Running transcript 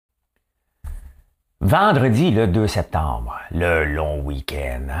Vendredi, le 2 septembre, le long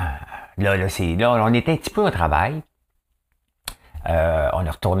week-end. Hein? Là, on était un petit peu au travail. On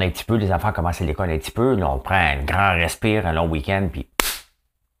a retourné un petit peu, les enfants commencent l'école un petit peu. Là, on prend un grand respire, un long week-end, puis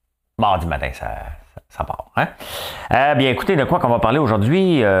mardi matin, ça part. Hein? Bien, écoutez, de quoi qu'on va parler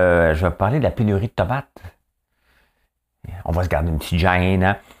aujourd'hui? Je vais parler de la pénurie de tomates. On va se garder une petite gêne.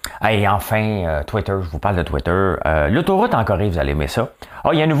 Hein? Et enfin, Twitter, je vous parle de Twitter. L'autoroute en Corée, vous allez aimer ça.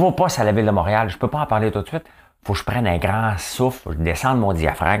 Il y a un nouveau poste à la Ville de Montréal. Je ne peux pas en parler tout de suite. Il faut que je prenne un grand souffle, je descende mon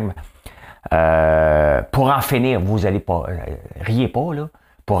diaphragme. Pour en finir, vous allez pas... riez pas, là.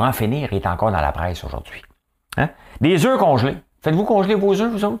 Pour en finir, il est encore dans la presse aujourd'hui. Hein? Des œufs congelés. Faites-vous congeler vos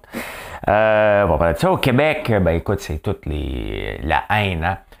œufs, vous autres? On va parler de ça. Au Québec, ben écoute, c'est toute la haine,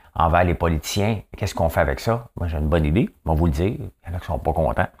 hein, envers les politiciens. Qu'est-ce qu'on fait avec ça? Moi, j'ai une bonne idée. On va vous le dire. Il y en a qui sont pas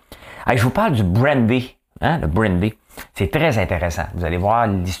contents. Je vous parle du brandy. Hein, le brandy. C'est très intéressant. Vous allez voir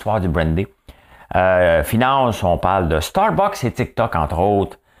l'histoire du brandy. Finance, on parle de Starbucks et TikTok, entre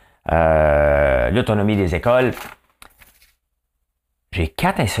autres. L'autonomie des écoles. J'ai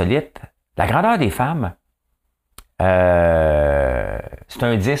 4 insolites. La grandeur des femmes. C'est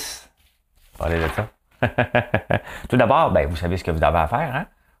un 10. Parlez de ça. Tout d'abord, ben, vous savez ce que vous avez à faire. Hein?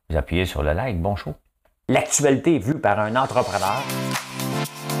 Vous appuyez sur le like. Bon show. L'actualité vue par un entrepreneur.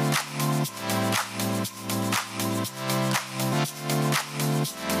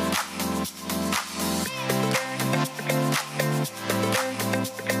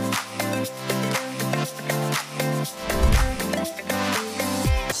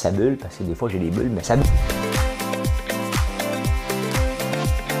 Ça bulle, parce que des fois j'ai des bulles, mais ça bulle.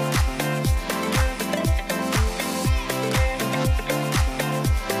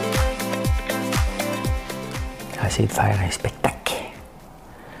 Essayer de faire un spectacle.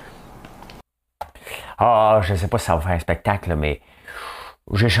 Je ne sais pas si ça va faire un spectacle, mais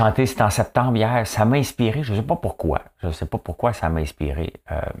j'ai chanté, c'était en septembre hier, ça m'a inspiré, je ne sais pas pourquoi. Je ne sais pas pourquoi ça m'a inspiré,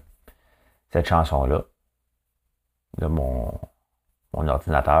 cette chanson-là. Là, mon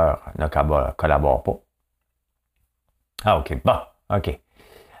ordinateur ne collabore pas. OK. Bon, OK.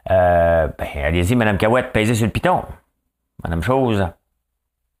 Allez-y, Mme Cahouette, pèsez sur le piton. Madame Chose.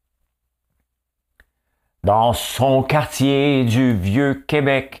 Dans son quartier du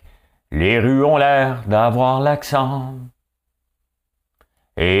Vieux-Québec, les rues ont l'air d'avoir l'accent.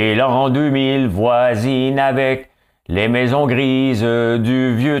 Et l'an 2000 voisine avec les maisons grises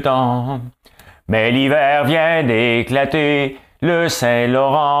du vieux temps. Mais l'hiver vient d'éclater, le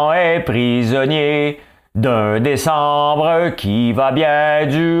Saint-Laurent est prisonnier d'un décembre qui va bien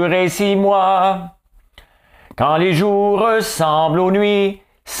durer 6 mois. Quand les jours ressemblent aux nuits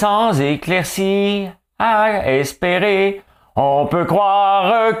sans éclaircie à espérer, on peut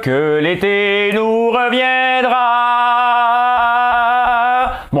croire que l'été nous reviendra.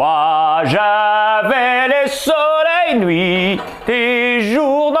 Moi j'avais les soleils nuits, des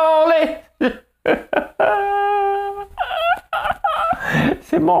jours dans les...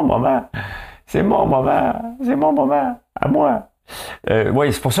 C'est mon moment. C'est mon moment. C'est mon moment. À moi.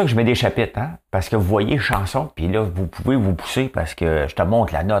 Oui, c'est pour ça que je mets des chapitres, hein? Parce que vous voyez chanson, puis là, vous pouvez vous pousser parce que je te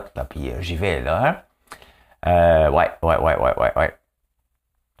montre la note, là, puis j'y vais, là, hein? Ouais.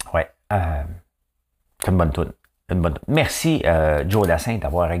 C'est une bonne toune. Merci, Joe Dassin,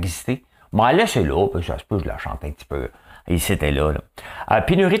 d'avoir existé. Moi, là, c'est là, puis ça se peut, je la chante un petit peu. Et c'était là.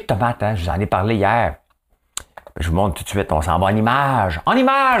 Pénurie de tomates, hein? Je vous en ai parlé hier. Je vous montre tout de suite, on s'en va en image. En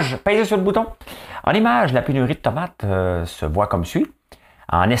image! Pèsez sur le bouton. En image, la pénurie de tomates se voit comme suit.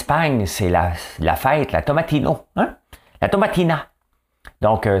 En Espagne, c'est la fête, la tomatino. Hein? La tomatina.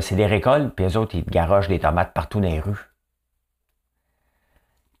 Donc, c'est des récoltes, puis eux autres, ils garochent des tomates partout dans les rues.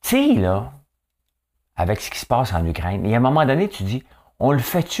 Tu sais, là, avec ce qui se passe en Ukraine, et à un moment donné, tu dis, on le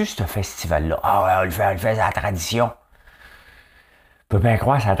fait-tu, ce festival-là? Ouais, on le fait, c'est la tradition. On peut bien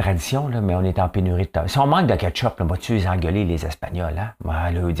croire c'est la tradition, là, mais on est en pénurie de tomates. Si on manque de ketchup, là, vas-tu les engueuler, les Espagnols, hein?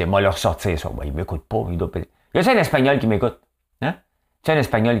 Moi, là, moi, leur sortir ça. Ils m'écoutent pas. Il y a un Espagnol qui m'écoute. Hein? C'est un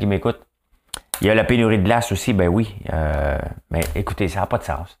Espagnol qui m'écoute. Il y a la pénurie de glace aussi, ben oui. Mais écoutez, ça n'a pas de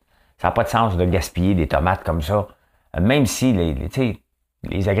sens. Ça n'a pas de sens de gaspiller des tomates comme ça. Même si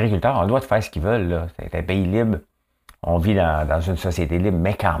les agriculteurs ont le droit de faire ce qu'ils veulent, là. C'est un pays libre. On vit dans une société libre,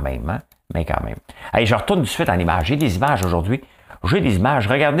 mais quand même, hein? Mais quand même. Allez, je retourne tout de suite en images. J'ai des images aujourd'hui. J'ai des images.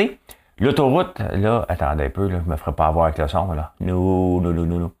 Regardez, l'autoroute, là, attendez un peu, là, je me ferai pas avoir avec le son, là.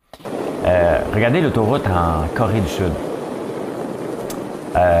 Non. Regardez l'autoroute en Corée du Sud.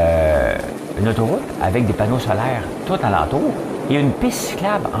 Une autoroute avec des panneaux solaires tout alentour. Il y a une piste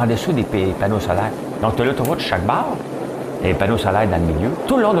cyclable en dessous des panneaux solaires. Donc, tu as l'autoroute chaque barre, et les panneaux solaires dans le milieu,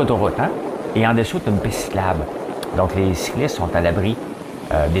 tout le long de l'autoroute, hein? Et en dessous, tu as une piste cyclable. Donc, les cyclistes sont à l'abri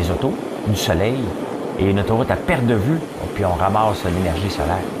des autos, du soleil et une autoroute à perte de vue, puis on ramasse l'énergie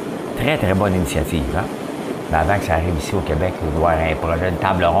solaire. Très, très bonne initiative. Hein? Mais avant que ça arrive ici au Québec, il doit y avoir un projet, une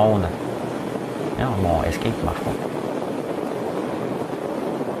table ronde. Non, mon Escape ne marche pas.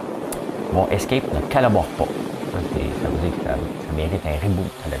 Mon Escape ne collabore pas. Ça veut dire que ça mérite un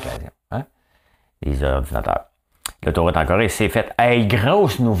reboot à l'occasion. Hein? Les ordinateurs. L'autoroute en Corée, c'est fait. Hey,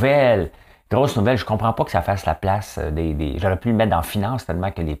 grosse nouvelle! Grosse nouvelle, je comprends pas que ça fasse la place des... J'aurais pu le mettre dans finance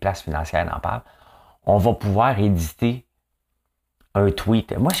tellement que les places financières en parlent. On va pouvoir éditer un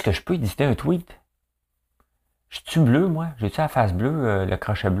tweet. Moi, est-ce que je peux éditer un tweet? Je suis bleu, moi? J'ai-tu la face bleue, le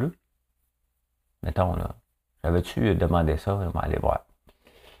crochet bleu? Mettons, là. J'avais-tu demandé ça? Je vais aller voir.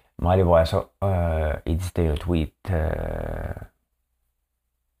 Je vais aller voir ça. Éditer un tweet.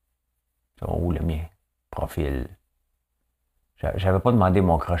 Où le mien? Profil. J'avais pas demandé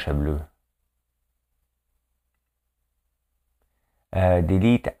mon crochet bleu.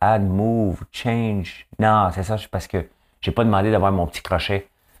 Delete, add, move, change. Non, c'est ça, c'est parce que j'ai pas demandé d'avoir mon petit crochet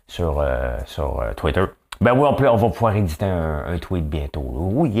sur Twitter. Ben oui, on va pouvoir éditer un tweet bientôt.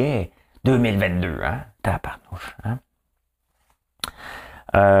 Oh yeah! 2022, hein? Tabarnouche, hein?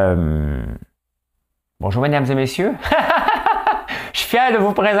 Bonjour, mesdames et messieurs. Je suis fier de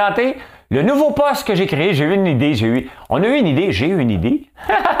vous présenter le nouveau poste que j'ai créé. J'ai eu une idée, j'ai eu une idée.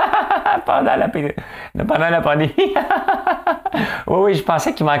 pendant la pandémie. oui, je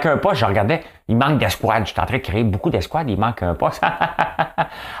pensais qu'il manquait un poste. Je regardais, il manque d'escouade. Je suis en train de créer beaucoup d'escouades, il manque un poste.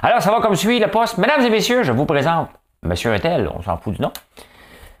 Alors, ça va comme suit le poste. Mesdames et messieurs, je vous présente Monsieur Untel, on s'en fout du nom.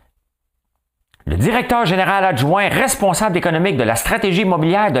 Le directeur général adjoint responsable économique de la stratégie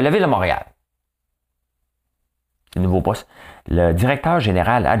immobilière de la Ville de Montréal. Le nouveau poste. Le directeur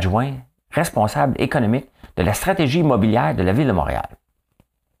général adjoint responsable économique de la stratégie immobilière de la Ville de Montréal.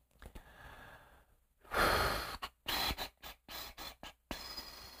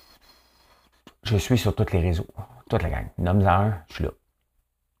 Je suis sur tous les réseaux. Toute la gang. Nomme-en un, je suis là.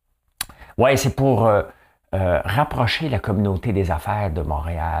 Ouais, c'est pour rapprocher la communauté des affaires de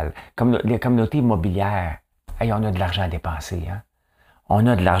Montréal, comme les communautés immobilières. Hey, on a de l'argent à dépenser. Hein? On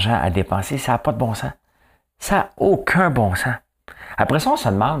a de l'argent à dépenser. Ça n'a pas de bon sens. Ça n'a aucun bon sens. Après ça, on se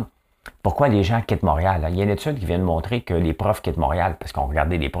demande pourquoi les gens quittent Montréal. Il y a une étude qui vient de montrer que les profs quittent Montréal, parce qu'on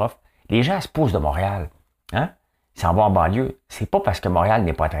regardait les profs. Les gens se poussent de Montréal. Hein? Ils s'en vont en banlieue. C'est pas parce que Montréal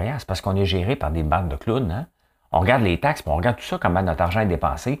n'est pas attrayant, c'est parce qu'on est géré par des bandes de clowns. Hein? On regarde les taxes, puis on regarde tout ça, comment notre argent est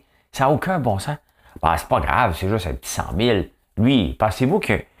dépensé. Ça n'a aucun bon sens. Ben, c'est pas grave, c'est juste un petit 100 000. Lui, pensez-vous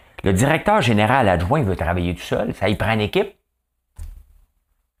que le directeur général adjoint veut travailler tout seul? Ça y prend une équipe?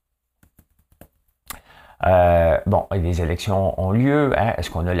 Bon, les élections ont lieu. Hein?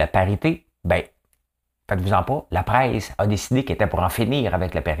 Est-ce qu'on a la parité? Ben, faites-vous-en pas. La presse a décidé qu'elle était pour en finir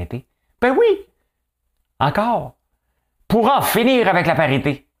avec la parité. Ben oui! Encore! Pour en finir avec la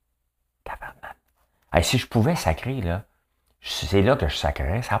parité. Tabarnak. Hey, si je pouvais sacrer, là, c'est là que je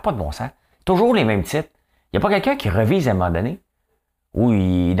sacrerais. Ça n'a pas de bon sens. Toujours les mêmes titres. Il n'y a pas quelqu'un qui revise à un moment donné. Ou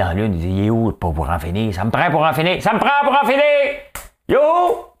il est dans l'une, il dit, il est où pour en finir? Ça me prend pour en finir. Ça me prend pour en finir! Yo!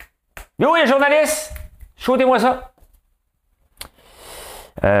 Yo, les journalistes! Shootez-moi ça!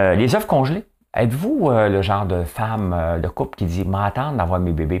 Les œufs congelés. Êtes-vous le genre de femme, de couple qui dit, m'attendre d'avoir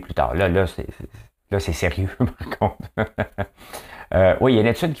mes bébés plus tard? Là, c'est sérieux, par contre. Oui, il y a une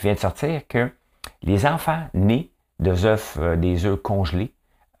étude qui vient de sortir que les enfants nés des œufs congelés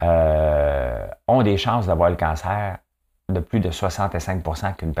ont des chances d'avoir le cancer de plus de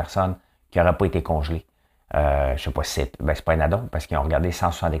 65% qu'une personne qui n'aurait pas été congelée. Je ne sais pas si c'est pas un addon, parce qu'ils ont regardé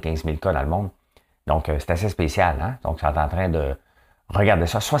 175 000 cas dans le monde. Donc, c'est assez spécial. Hein? Donc, ils sont en train de regarder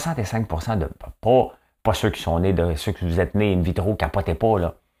ça. 65% de... Pas ceux qui sont nés, ceux qui vous êtes nés in vitro, capotez pas,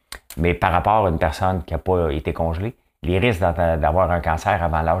 là. Mais par rapport à une personne qui n'a pas été congelée, les risques d'avoir un cancer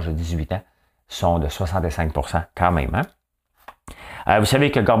avant l'âge de 18 ans sont de 65% quand même. Hein? Vous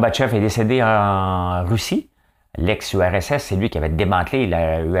savez que Gorbatchev est décédé en Russie. L'ex-URSS, c'est lui qui avait démantelé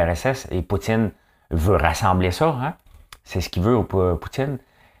la URSS et Poutine veut rassembler ça. Hein? C'est ce qu'il veut, Poutine.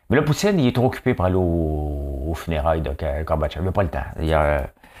 Mais là, Poutine, il est trop occupé pour aller aux funérailles de Gorbatchev. Il n'a pas le temps. Il a...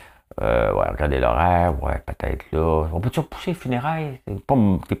 ouais, regardez l'horaire, ouais, peut-être là. On peut-tu repousser les funérailles?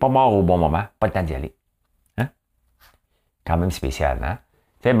 T'es pas mort au bon moment. Pas le temps d'y aller. Hein? Quand même spécial, hein?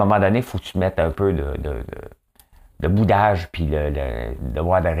 Tu sais, à un moment donné, il faut que tu mettes un peu de boudage puis le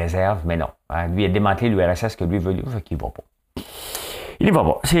devoir de réserve, mais non. Hein? Lui, il a démantelé l'URSS que lui veut, fait qu'il ne va pas. Il ne va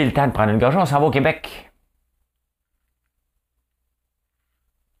pas. C'est le temps de prendre une gorgée, on s'en va au Québec.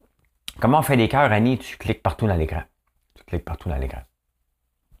 Comment on fait des cœurs, Annie? Tu cliques partout dans l'écran. Tu cliques partout dans l'écran.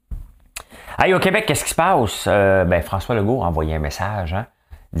 Hey, au Québec, qu'est-ce qui se passe? François Legault a envoyé un message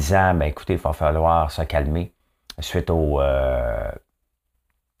disant, écoutez, il va falloir se calmer suite au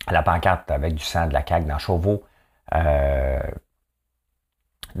la pancarte avec du sang de la CAQ dans Chauveau,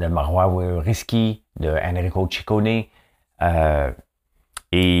 de Marois Risky, de Enrico Ciccone.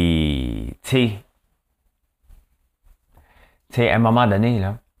 Et, tu sais, à un moment donné,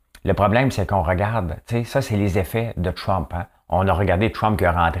 là, le problème, c'est qu'on regarde, tu sais, ça, c'est les effets de Trump. Hein? On a regardé Trump qui est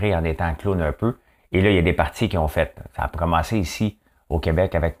rentré en étant clown un peu, et là, il y a des partis qui ont fait. Ça a commencé ici, au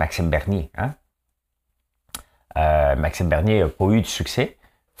Québec, avec Maxime Bernier. Hein? Maxime Bernier n'a pas eu de succès.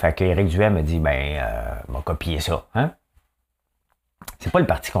 Fait qu'Éric Duhem a dit, on va copier ça. Hein? C'est pas le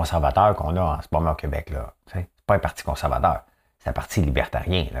Parti conservateur qu'on a en ce moment au Québec, là. C'est pas un parti conservateur. C'est un parti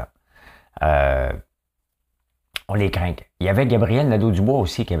libertarien, là. On les craint. Il y avait Gabriel Nadeau-Dubois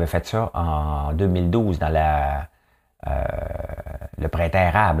aussi qui avait fait ça en 2012 dans le printemps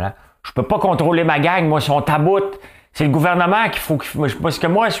érable. Hein. Je peux pas contrôler ma gang, moi, si on taboute. C'est le gouvernement qu'il faut... Parce que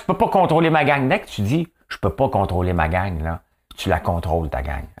moi, je peux pas contrôler ma gang. Dès que tu dis, je peux pas contrôler ma gang, là, tu la contrôles, ta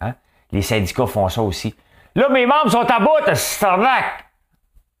gang. Hein? Les syndicats font ça aussi. Là, mes membres sont à bout, c'est arnaque.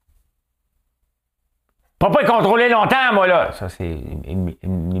 Pas contrôler longtemps, moi, là. Ça, c'est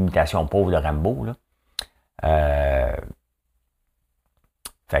une imitation pauvre de Rambo, là.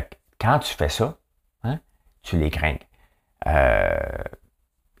 Fait que quand tu fais ça, hein, tu les crains.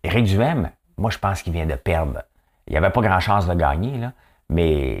 Éric Duhem, moi, je pense qu'il vient de perdre. Il n'y avait pas grand chance de gagner, là,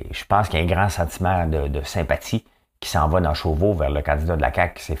 mais je pense qu'il y a un grand sentiment de sympathie qui s'en va dans Chauveau vers le candidat de la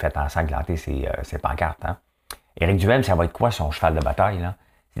CAQ qui s'est fait ensanglanter ses pancartes. Hein. Éric Duhem, ça va être quoi son cheval de bataille? Là?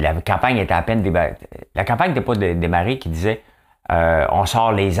 La campagne était à peine démarrée. La campagne n'était pas démarrée qui disait on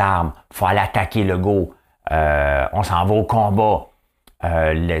sort les armes, il faut aller attaquer Legault, on s'en va au combat.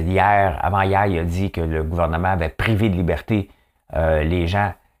 Avant-hier, il a dit que le gouvernement avait privé de liberté les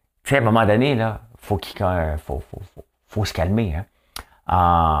gens. Tu sais, à un moment donné, là, faut se calmer.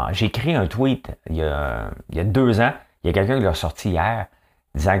 Hein. J'ai écrit un tweet il y a 2 ans. Il y a quelqu'un qui l'a sorti hier,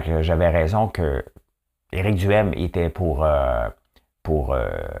 disant que j'avais raison que Éric Duhem était pour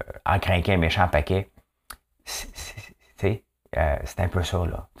encrinquer un méchant paquet. C'est un peu ça,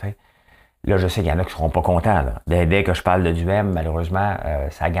 là. T'sais. Là, je sais qu'il y en a qui ne seront pas contents. Là. Dès que je parle de Duhem, malheureusement,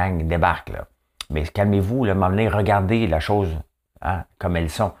 sa gang débarque. Là. Mais calmez-vous, là, m'emmener regarder la chose hein, comme elles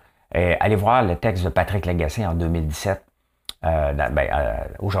sont. Allez voir le texte de Patrick Lagacé en 2017,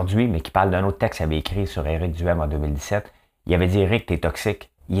 aujourd'hui, mais qui parle d'un autre texte qu'il avait écrit sur Éric Duhem en 2017. Il avait dit, Éric, t'es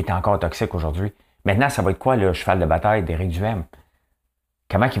toxique. Il est encore toxique aujourd'hui. Maintenant, ça va être quoi le cheval de bataille d'Éric Duhem?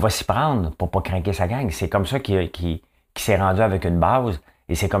 Comment il va s'y prendre pour pas craquer sa gang? C'est comme ça qu'il s'est rendu avec une base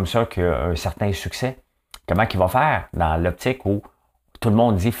et c'est comme ça qu'il a un certain succès. Comment il va faire dans l'optique où tout le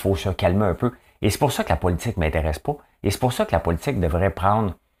monde dit qu'il faut se calmer un peu? Et c'est pour ça que la politique ne m'intéresse pas. Et c'est pour ça que la politique devrait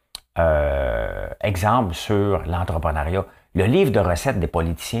prendre exemple sur l'entrepreneuriat. Le livre de recettes des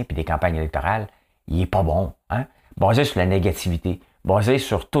politiciens et des campagnes électorales, il est pas bon. Hein? Basé sur la négativité, basé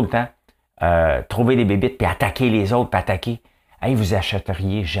sur tout le temps trouver des bébites puis attaquer les autres, puis attaquer. Hey, vous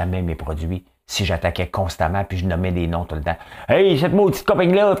achèteriez jamais mes produits si j'attaquais constamment puis je nommais des noms tout le temps. Hey, cette maudite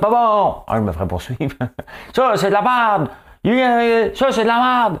copine-là, c'est pas bon! Je me ferait poursuivre. Ça, c'est de la merde! Ça, c'est de la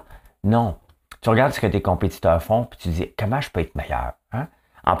merde! Non. Tu regardes ce que tes compétiteurs font puis tu dis, comment je peux être meilleur? Hein?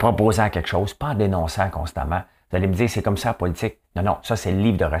 En proposant quelque chose, pas en dénonçant constamment. Vous allez me dire, c'est comme ça la politique. Non, non, ça, c'est le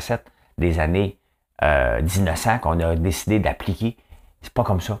livre de recettes des années 1900 qu'on a décidé d'appliquer. C'est pas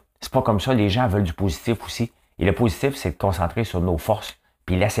comme ça. C'est pas comme ça. Les gens veulent du positif aussi. Et le positif, c'est de concentrer sur nos forces,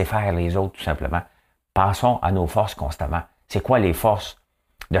 puis laisser faire les autres, tout simplement. Pensons à nos forces constamment. C'est quoi les forces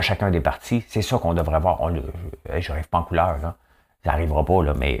de chacun des partis? C'est ça qu'on devrait voir. Je rêve pas en couleur, là. Ça n'arrivera pas,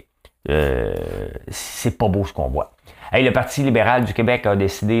 là, mais c'est pas beau ce qu'on voit. Hey, le Parti libéral du Québec a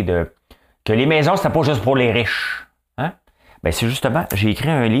décidé que les maisons, c'était pas juste pour les riches. Hein? Ben, c'est justement, j'ai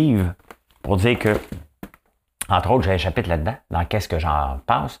écrit un livre pour dire que, entre autres, j'ai un chapitre là-dedans, dans Qu'est-ce que j'en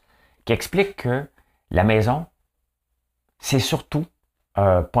pense, qui explique que la maison, c'est surtout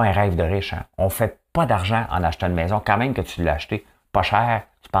pas un rêve de riche. Hein? On fait pas d'argent en achetant une maison, quand même que tu l'as acheté pas cher,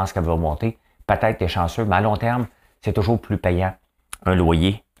 tu penses qu'elle va monter, peut-être tu es chanceux, mais à long terme, c'est toujours plus payant un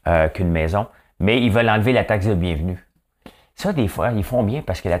loyer qu'une maison, mais ils veulent enlever la taxe de bienvenue. Ça, des fois, ils font bien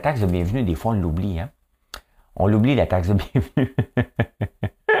parce que la taxe de bienvenue, des fois, on l'oublie. Hein? On l'oublie, la taxe de bienvenue.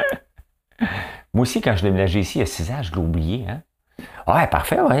 Moi aussi, quand je déménageais ici, il y a 6 ans, je l'ai oublié. Hein? Ouais,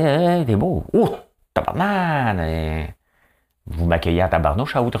 parfait, ouais, t'es beau. Oh, tabarnak! Vous m'accueillez à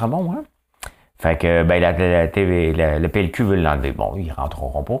tabarnouche à Outremont, hein? Fait que, ben, le PLQ veut l'enlever. Bon, ils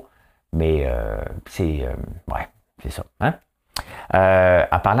rentreront pas, mais ouais, c'est ça. Hein?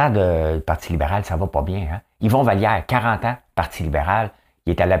 En parlant de Parti libéral, ça va pas bien. Hein? Yvon Vallière, 40 ans, Parti libéral,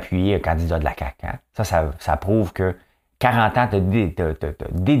 il est allé appuyer un candidat de la CAQ. Hein? Ça prouve que 40 ans, tu as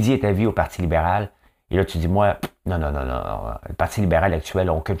dédié ta vie au Parti libéral Et là, tu dis, moi, non, non, non, non, le Parti libéral actuel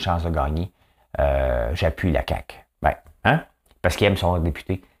n'a aucune chance de gagner. J'appuie la CAQ. Ben, hein? Parce qu'il aime son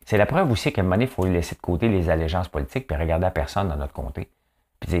député. C'est la preuve aussi qu'à un moment donné, il faut laisser de côté les allégeances politiques puis regarder la personne dans notre comté.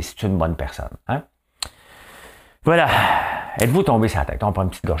 Puis dire, c'est une bonne personne. Hein? Voilà. Êtes-vous tombé sur la tête? On prend une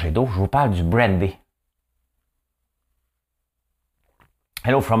petite gorgée d'eau. Je vous parle du brandy.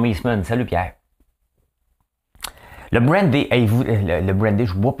 Hello from Eastman. Salut Pierre. Le brandy, le brandy,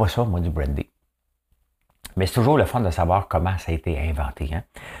 je ne bois pas ça, moi, du brandy. Mais c'est toujours le fun de savoir comment ça a été inventé. Hein?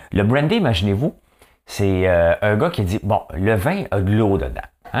 Le brandy, imaginez-vous, c'est un gars qui a dit, bon, le vin a de l'eau dedans.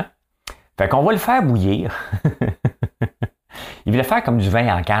 Hein? Fait qu'on va le faire bouillir. Il voulait faire comme du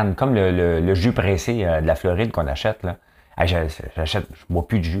vin en canne, comme le jus pressé de la Floride qu'on achète. Là. Je ne bois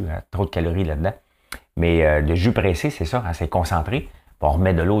plus de jus, hein, trop de calories là-dedans. Mais le jus pressé, c'est ça, hein, c'est concentré, puis on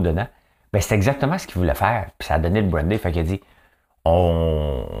remet de l'eau dedans. Ben, c'est exactement ce qu'il voulait faire. Puis ça a donné le brandy. Fait qu'il a dit,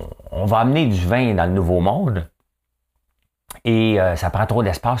 on va amener du vin dans le Nouveau Monde et ça prend trop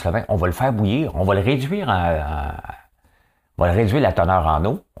d'espace, le vin. On va le faire bouillir, on va le réduire on va le réduire la teneur en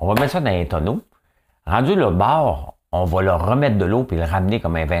eau. On va mettre ça dans un tonneau. Rendu l'autre bord, on va leur remettre de l'eau et le ramener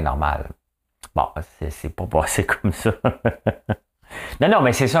comme un vin normal. Bon, c'est pas passé comme ça. non,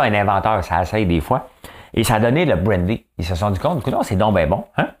 mais c'est ça, un inventeur, ça essaye des fois. Et ça a donné le brandy. Ils se sont dit compte, non, c'est donc bien bon.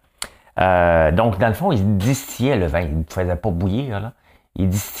 Hein? Donc, dans le fond, ils distillaient le vin. Ils ne faisaient pas bouillir, là. Ils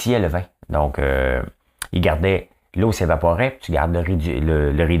distillaient le vin. Donc, ils gardaient, l'eau s'évaporait, puis tu gardes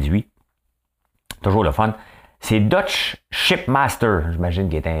le réduit. Toujours le fun. C'est Dutch Shipmaster, j'imagine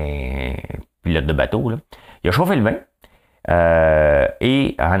qu'il est un pilote de bateau, là. Il a chauffé le vin.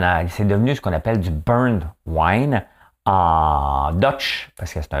 Et c'est devenu ce qu'on appelle du burned wine en Dutch,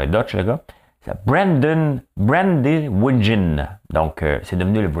 parce que c'est un Dutch, le gars. C'est Brandy Wingen. Donc, c'est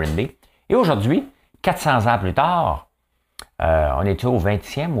devenu le brandy. Et aujourd'hui, 400 ans plus tard, on est au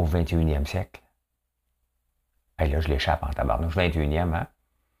 20e ou au 21e siècle? Hey, là, je l'échappe en tabarnouche. 21e, hein?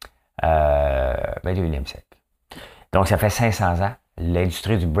 21e siècle. Donc, ça fait 500 ans.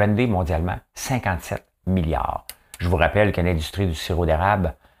 L'industrie du brandy mondialement, 57 milliards. Je vous rappelle que l'industrie du sirop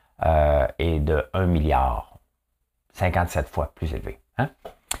d'érable est de 1 milliard. 57 fois plus élevé. Hein?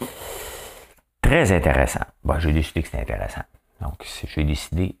 Très intéressant. Bon, j'ai décidé que c'était intéressant. Donc, j'ai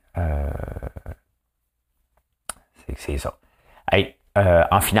décidé... c'est ça. Hey,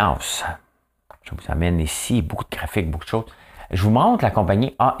 en finance, je vous amène ici beaucoup de graphiques, beaucoup de choses. Je vous montre la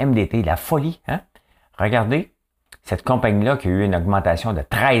compagnie AMDT, la folie. Hein? Regardez, cette compagnie-là qui a eu une augmentation de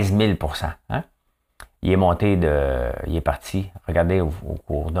 13 000 hein? Il est parti, regardez, au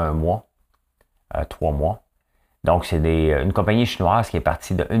cours d'un mois, 3 mois. Donc, c'est une compagnie chinoise qui est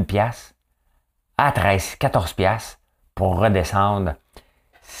partie de 1 piastre à 14 piastres pour redescendre.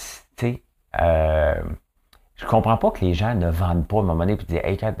 Tu sais, je comprends pas que les gens ne vendent pas à un moment donné et disent,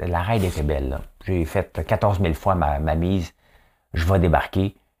 hey, la raid était belle, là. J'ai fait 14 000 fois ma mise, je vais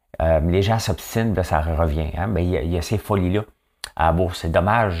débarquer. Les gens s'obstinent, là, ça revient. Hein? Mais il y a ces folies-là à la bourse. C'est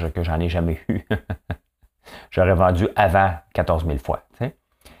dommage que j'en ai jamais eu. J'aurais vendu avant 14 000 fois. T'sais.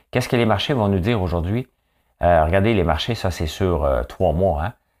 Qu'est-ce que les marchés vont nous dire aujourd'hui? Regardez, les marchés, ça c'est sur 3 mois.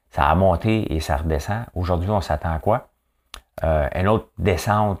 Hein? Ça a monté et ça redescend. Aujourd'hui, on s'attend à quoi? Une autre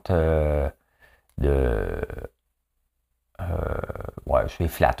descente ouais, je suis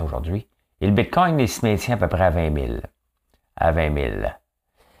flat aujourd'hui. Et le Bitcoin, il se maintient à peu près à 20 000. À 20 000.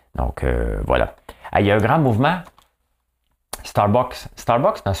 Donc, voilà. Il y a un grand mouvement.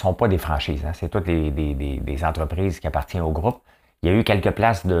 Starbucks ne sont pas des franchises. Hein. C'est toutes des entreprises qui appartiennent au groupe. Il y a eu quelques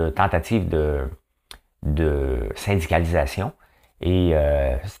places de tentatives de syndicalisation. Et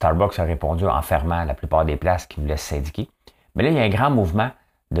Starbucks a répondu en fermant la plupart des places qui voulaient se syndiquer. Mais là, il y a un grand mouvement.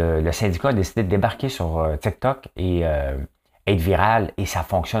 Le syndicat a décidé de débarquer sur TikTok et être viral. Et ça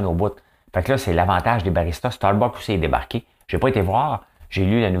fonctionne au bout. Fait que là, c'est l'avantage des baristas. Starbucks aussi est débarqué. Je n'ai pas été voir. J'ai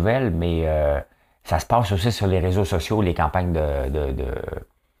lu la nouvelle, mais ça se passe aussi sur les réseaux sociaux, les campagnes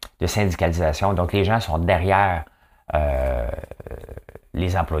de syndicalisation. Donc, les gens sont derrière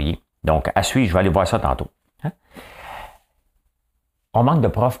les employés. Donc, à suivre, je vais aller voir ça tantôt. Hein? On manque de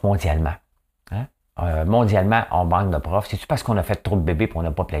profs mondialement. Hein? Mondialement, on manque de profs. C'est-tu parce qu'on a fait trop de bébés et on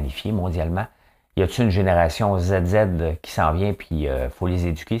n'a pas planifié mondialement? Y a-t-il une génération ZZ qui s'en vient puis faut les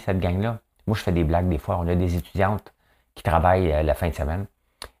éduquer, cette gang-là? Moi, je fais des blagues des fois. On a des étudiantes qui travaillent la fin de semaine.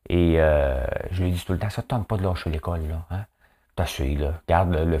 Et je lui dis tout le temps, ça ne tente pas de lâcher l'école, là. Hein? T'as su, là.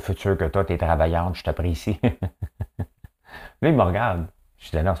 Regarde le futur que toi, t'es travaillante, je t'apprécie. Là, il me regarde. Je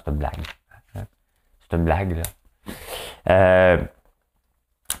dis, non, c'est pas une blague. Hein? C'est une blague, là.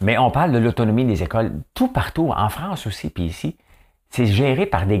 Mais on parle de l'autonomie des écoles tout partout, en France aussi, puis ici. C'est géré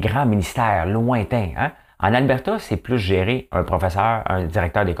par des grands ministères lointains. Hein? En Alberta, c'est plus géré. Un professeur, un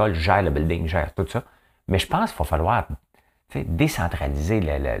directeur d'école gère le building, gère tout ça. Mais je pense qu'il va falloir décentraliser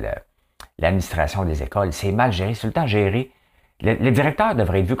l'administration des écoles. C'est mal géré, c'est tout le temps géré. Le directeur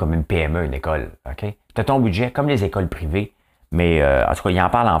devrait être vu comme une PME, une école. OK? Tu as ton budget, comme les écoles privées, mais en tout cas, ils en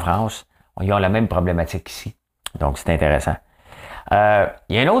parlent en France. Ils ont la même problématique ici. Donc, c'est intéressant.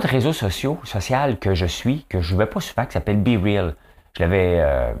 Il y a un autre réseau social que je suis, que je ne vais pas souvent, qui s'appelle BeReal.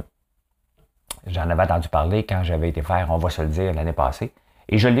 J'en avais entendu parler quand j'avais été faire, on va se le dire, l'année passée.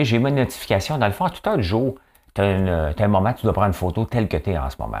 Et j'ai mes notifications. Dans le fond, à tout heure du jour, tu as un moment, tu dois prendre une photo telle que tu es en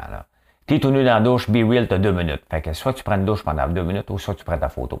ce moment. Là. Tu es tout nu dans la douche, BeReal, tu as 2 minutes. Fait que soit tu prends une douche pendant 2 minutes, ou soit tu prends ta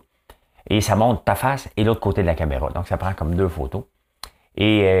photo. Et ça montre ta face et l'autre côté de la caméra. Donc, ça prend comme 2 photos.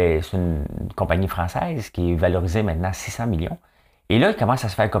 Et c'est une compagnie française qui est valorisée maintenant 600 millions. Et là, il commence à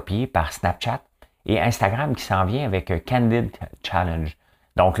se faire copier par Snapchat et Instagram qui s'en vient avec Candid Challenge.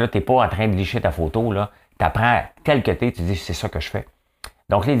 Donc là, tu n'es pas en train de licher ta photo, là. Tu apprends tel que tu es, tu dis c'est ça que je fais.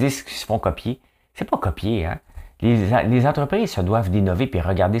 Donc là, ils disent qu'ils se font copier. C'est pas copier, hein. Les entreprises se doivent d'innover puis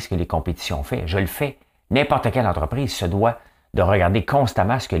regarder ce que les compétitions font. Je le fais. N'importe quelle entreprise se doit de regarder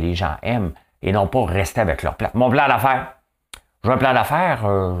constamment ce que les gens aiment et non pas rester avec leur plan. Mon plan d'affaires. J'ai un plan d'affaires.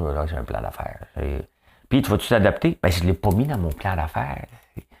 Là, j'ai un plan d'affaires. Puis, tu vas-tu t'adapter? Ben, je ne l'ai pas mis dans mon plan d'affaires.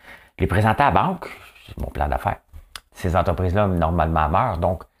 Je l'ai présenté à la banque. C'est mon plan d'affaires. Ces entreprises-là, normalement, meurent.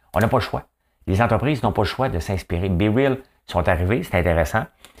 Donc, on n'a pas le choix. Les entreprises n'ont pas le choix de s'inspirer. BeReal sont arrivés. C'est intéressant.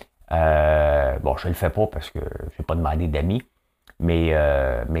 Bon, je ne le fais pas parce que je n'ai pas demandé d'amis. Mais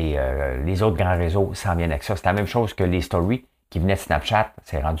les autres grands réseaux s'en viennent avec ça. C'est la même chose que les stories qui venaient de Snapchat.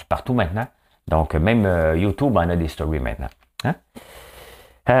 C'est rendu partout maintenant. Donc, même YouTube en a des stories maintenant. Hein?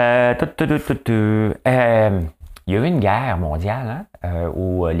 Il y a eu une guerre mondiale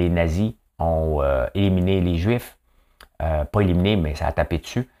où les nazis ont éliminé les Juifs. Pas éliminé, mais ça a tapé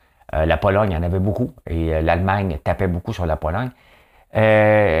dessus. La Pologne en avait beaucoup et l'Allemagne tapait beaucoup sur la Pologne.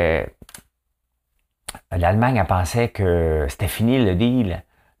 L'Allemagne a pensé que c'était fini le deal.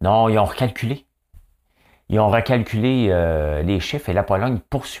 Non, ils ont recalculé. Ils ont recalculé les chiffres et la Pologne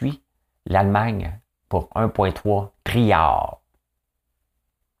poursuit l'Allemagne pour 1,3 trilliard.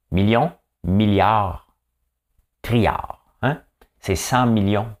 Millions, milliards, trilliards. Hein? C'est 100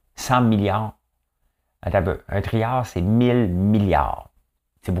 millions, 100 milliards. Un trilliard, c'est 1000 milliards.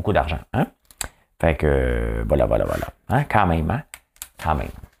 C'est beaucoup d'argent. Hein? Fait que, voilà. Hein? Quand même, hein? Quand même.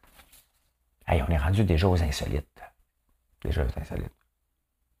 Hey, on est rendu déjà aux insolites. Déjà aux insolites.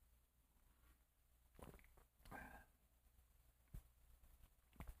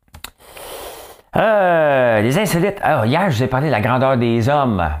 Les insolites. Alors, hier, je vous ai parlé de la grandeur des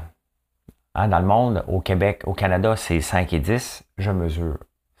hommes. Hein, dans le monde, au Québec, au Canada, c'est 5 et 10. Je mesure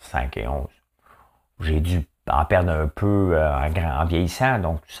 5 et 11. J'ai dû en perdre un peu en vieillissant,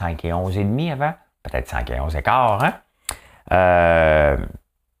 donc 5 et 11 et demi avant. Peut-être 5 et 11 et quart. Hein?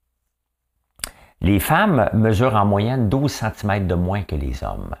 Les femmes mesurent en moyenne 12 cm de moins que les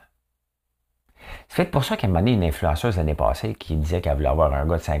hommes. C'est peut-être pour ça qu'à un moment donné, une influenceuse l'année passée qui disait qu'elle voulait avoir un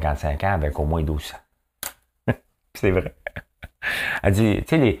gars de 55 ans avec au moins 12 ans. C'est vrai. Elle dit, tu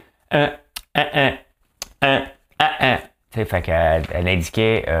sais, les 1. Fait qu'elle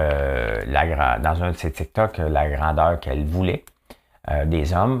indiquait dans un de ses TikTok la grandeur qu'elle voulait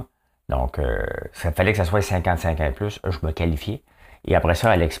des hommes. Donc, ça fallait que ça soit 55 ans et plus. Je me qualifiais. Et après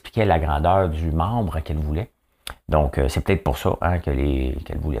ça, elle expliquait la grandeur du membre qu'elle voulait. Donc, c'est peut-être pour ça hein, qu'elle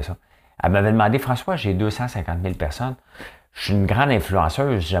voulait ça. Elle m'avait demandé, François, j'ai 250 000 personnes. Je suis une grande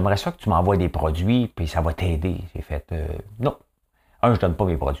influenceuse. J'aimerais ça que tu m'envoies des produits, puis ça va t'aider. J'ai fait, non. Je donne pas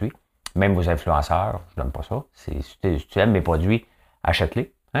mes produits. Même vos influenceurs, je donne pas ça. Si tu aimes mes produits,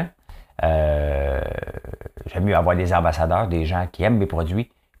 achète-les. Hein? J'aime mieux avoir des ambassadeurs, des gens qui aiment mes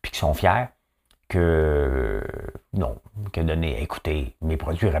produits, puis qui sont fiers, que donner, écoutez, mes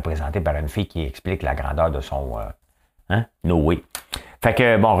produits représentés par une fille qui explique la grandeur de son no way. Fait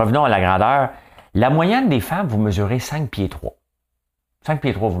que, bon, revenons à la grandeur. La moyenne des femmes, vous mesurez 5 pieds 3. 5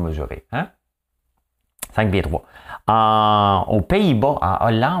 pieds 3, vous mesurez. Hein? 5 pieds 3. Aux Pays-Bas, en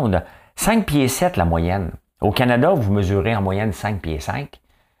Hollande, 5 pieds 7 la moyenne. Au Canada, vous mesurez en moyenne 5 pieds 5.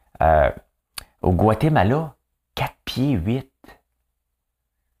 Au Guatemala, 4 pieds 8.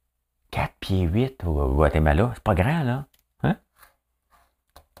 4 pieds 8 au Guatemala. C'est pas grand, là. Hein?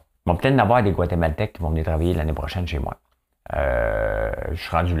 Bon, peut-être en avoir des Guatémaltèques qui vont venir travailler l'année prochaine chez moi. Je suis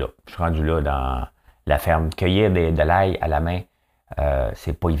rendu là. Je suis rendu là dans la ferme. Cueillir de l'ail à la main,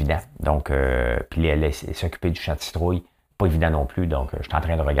 c'est pas évident. Donc, puis s'occuper du champ de citrouille, pas évident non plus. Donc, je suis en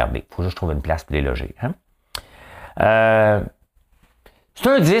train de regarder. Il faut juste trouver une place pour les loger. Hein? C'est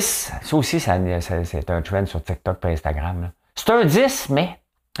un 10. Ça aussi, c'est un trend sur TikTok et Instagram. Là. C'est un 10, mais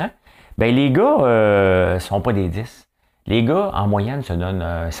hein? Ben, les gars sont pas des 10. Les gars, en moyenne, se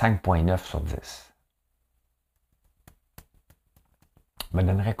donnent 5,9 sur 10. me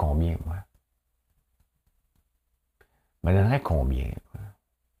donnerait combien, moi? Me donnerait combien?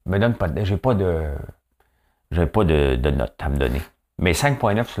 Me donne pas de. J'ai pas de note à me donner. Mais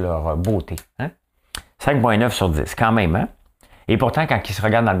 5,9 sur leur beauté. Hein? 5,9 sur 10, quand même, hein? Et pourtant, quand ils se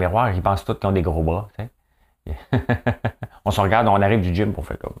regardent dans le miroir, ils pensent tous qu'ils ont des gros bras. Tu sais. On se regarde, on arrive du gym pour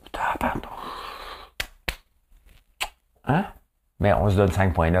faire comme. Hein? Mais on se donne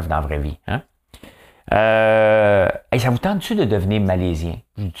 5,9 dans la vraie vie. Hein? Ça vous tente-tu de devenir malaisien?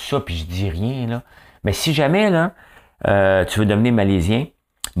 Je dis ça, puis je dis rien, là. Mais si jamais, là, tu veux devenir malaisien,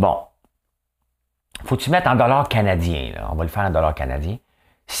 bon, faut que tu mettes en dollars canadiens, là. On va le faire en dollars canadiens.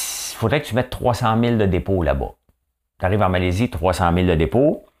 Il faudrait que tu mettes 300 000 de dépôt là-bas. Tu arrives en Malaisie, 300 000 de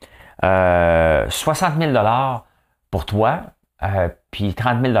dépôt. 60 000 pour toi, puis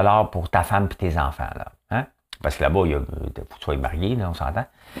 30 000 pour ta femme et tes enfants, là. Hein? Parce que là-bas, il faut que tu sois marié, là, on s'entend.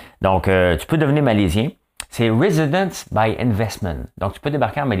 Donc, tu peux devenir malaisien. C'est Residence by Investment. Donc, tu peux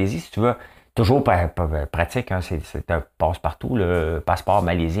débarquer en Malaisie si tu veux. Toujours pratique, hein, c'est un passe-partout, le passeport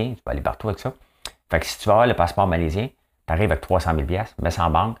malaisien. Tu peux aller partout avec ça. Fait que si tu vas avoir le passeport malaisien, tu arrives avec 300 000 mets ça en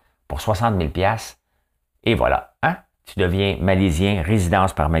banque pour 60 000 et voilà. Hein? Tu deviens malaisien,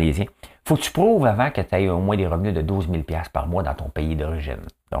 résidence par malaisien. Faut que tu prouves avant que tu aies au moins des revenus de 12 000 par mois dans ton pays d'origine.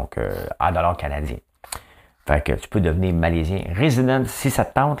 Donc, en dollars canadiens. Fait que tu peux devenir malaisien. Résident, si ça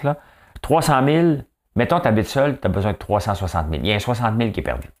te tente, là, 300 000, mettons, tu habites seul, tu as besoin de 360 000. Il y a un 60 000 qui est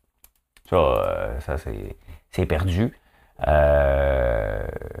perdu. Ça c'est perdu. Fait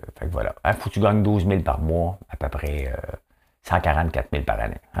que voilà. Il faut que tu gagnes 12 000 par mois, à peu près 144 000 par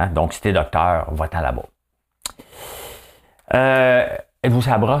année. Hein? Donc, si tu es docteur, va-t'en là-bas. Êtes-vous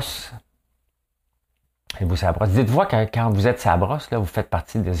sa brosse? Êtes-vous sa brosse? Dites-vous que quand vous êtes sa brosse, là, vous faites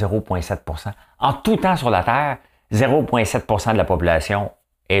partie de 0,7%. En tout temps sur la Terre, 0,7% de la population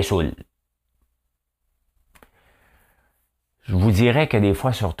est saoule. Je vous dirais que des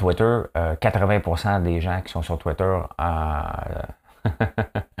fois sur Twitter, 80% des gens qui sont sur Twitter,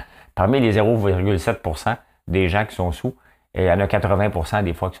 parmi les 0,7% des gens qui sont sous, il y en a 80%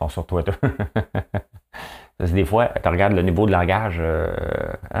 des fois qui sont sur Twitter. Des fois, tu regardes le niveau de langage,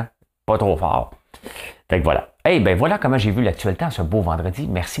 hein, pas trop fort. Fait que voilà. Ben voilà comment j'ai vu l'actualité en ce beau vendredi.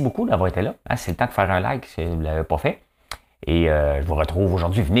 Merci beaucoup d'avoir été là. Hein, c'est le temps de faire un like si vous ne l'avez pas fait. Et je vous retrouve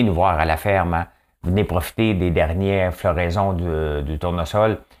aujourd'hui. Venez nous voir à la ferme. Hein. Venez profiter des dernières floraisons du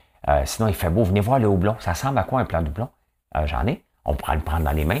tournesol. Sinon, il fait beau. Venez voir le houblon. Ça ressemble à quoi un plant de houblon? J'en ai. On pourra le prendre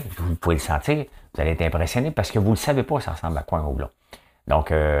dans les mains. Vous pouvez le sentir. Vous allez être impressionné parce que vous ne le savez pas, ça ressemble à quoi un houblon.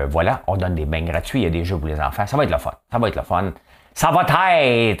 Donc voilà, on donne des bains gratuits. Il y a des jeux pour les enfants. Ça va être le fun. Ça va être le fun. Ça va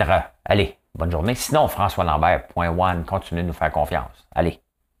être. Allez, bonne journée. Sinon, FrançoisLambert.one, continuez de nous faire confiance. Allez.